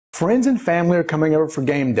Friends and family are coming over for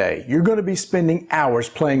game day. You're going to be spending hours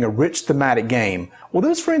playing a rich thematic game. Well,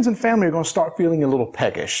 those friends and family are going to start feeling a little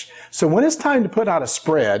peckish. So when it's time to put out a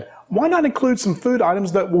spread, why not include some food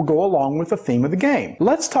items that will go along with the theme of the game?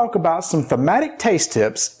 Let's talk about some thematic taste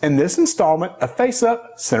tips in this installment of Face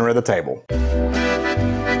Up, Center of the Table.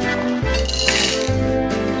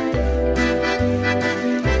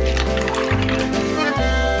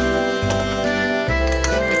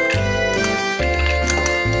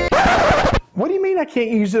 What do you mean I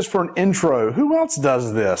can't use this for an intro? Who else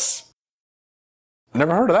does this?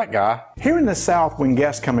 Never heard of that guy. Here in the South, when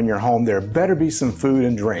guests come in your home, there better be some food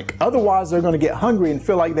and drink. Otherwise, they're going to get hungry and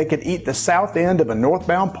feel like they could eat the south end of a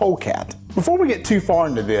northbound polecat. Before we get too far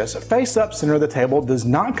into this, Face Up Center of the Table does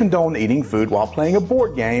not condone eating food while playing a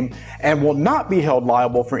board game and will not be held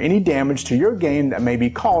liable for any damage to your game that may be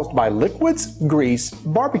caused by liquids, grease,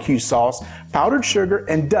 barbecue sauce, powdered sugar,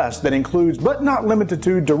 and dust that includes but not limited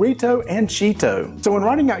to Dorito and Cheeto. So when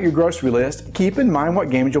writing out your grocery list, keep in mind what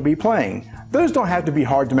games you'll be playing. Those don't have to be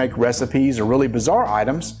hard to make recipes or really bizarre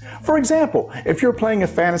items. For example, if you're playing a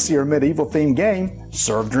fantasy or medieval themed game,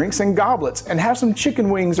 serve drinks in goblets and have some chicken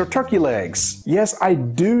wings or turkey legs. Yes, I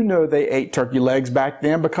do know they ate turkey legs back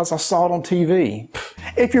then because I saw it on TV.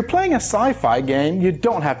 If you're playing a sci-fi game, you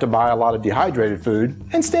don't have to buy a lot of dehydrated food.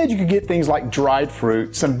 Instead, you could get things like dried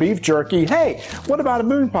fruit, some beef jerky. Hey, what about a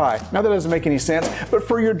moon pie? Now that doesn't make any sense, but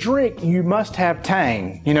for your drink, you must have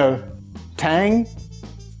Tang. You know, Tang?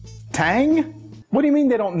 Tang? What do you mean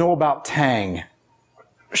they don't know about Tang?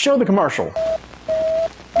 Show the commercial.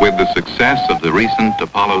 With the success of the recent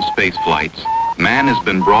Apollo space flights, man has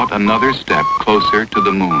been brought another step closer to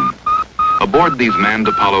the moon. Aboard these manned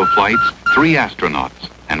Apollo flights, 3 astronauts,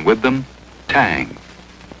 and with them, Tang.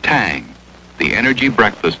 Tang, the energy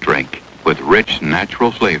breakfast drink with rich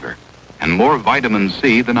natural flavor and more vitamin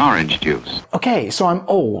C than orange juice. Okay, so I'm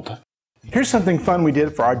old. Here's something fun we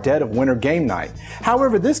did for our Dead of Winter game night.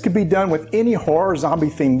 However, this could be done with any horror zombie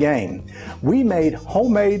themed game. We made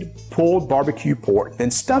homemade pulled barbecue pork, then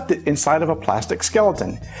stuffed it inside of a plastic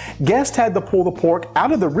skeleton. Guests had to pull the pork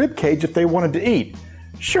out of the rib cage if they wanted to eat.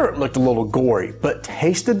 Sure, it looked a little gory, but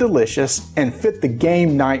tasted delicious and fit the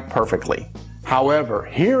game night perfectly. However,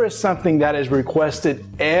 here is something that is requested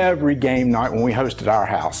every game night when we host at our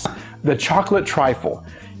house: the chocolate trifle.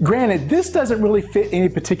 Granted, this doesn't really fit any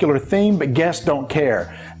particular theme, but guests don't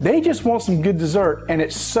care. They just want some good dessert, and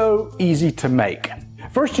it's so easy to make.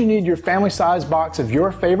 First, you need your family-size box of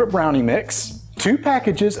your favorite brownie mix, 2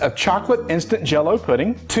 packages of chocolate instant jello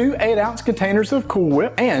pudding, 2 8-ounce containers of Cool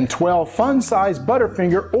Whip, and 12 fun-sized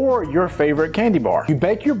Butterfinger or your favorite candy bar. You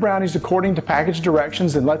bake your brownies according to package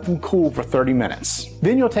directions and let them cool for 30 minutes.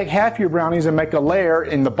 Then you'll take half your brownies and make a layer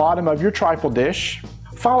in the bottom of your trifle dish,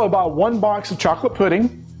 followed by 1 box of chocolate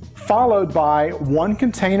pudding, followed by 1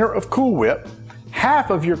 container of Cool Whip, half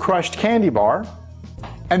of your crushed candy bar,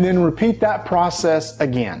 and then repeat that process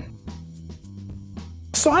again.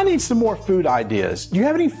 So I need some more food ideas. Do you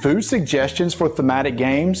have any food suggestions for thematic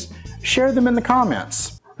games? Share them in the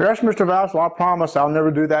comments. Yes, Mr. Vassal, I promise I'll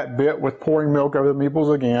never do that bit with pouring milk over the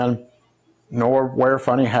meeples again, nor wear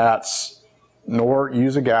funny hats, nor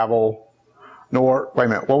use a gavel, nor, wait a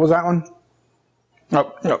minute, what was that one?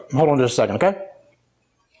 Oh, no, hold on just a second, okay?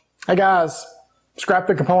 Hey guys, scrap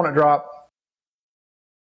the component drop.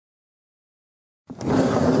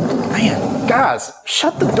 Man, guys,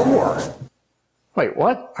 shut the door. Wait,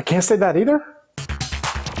 what? I can't say that either?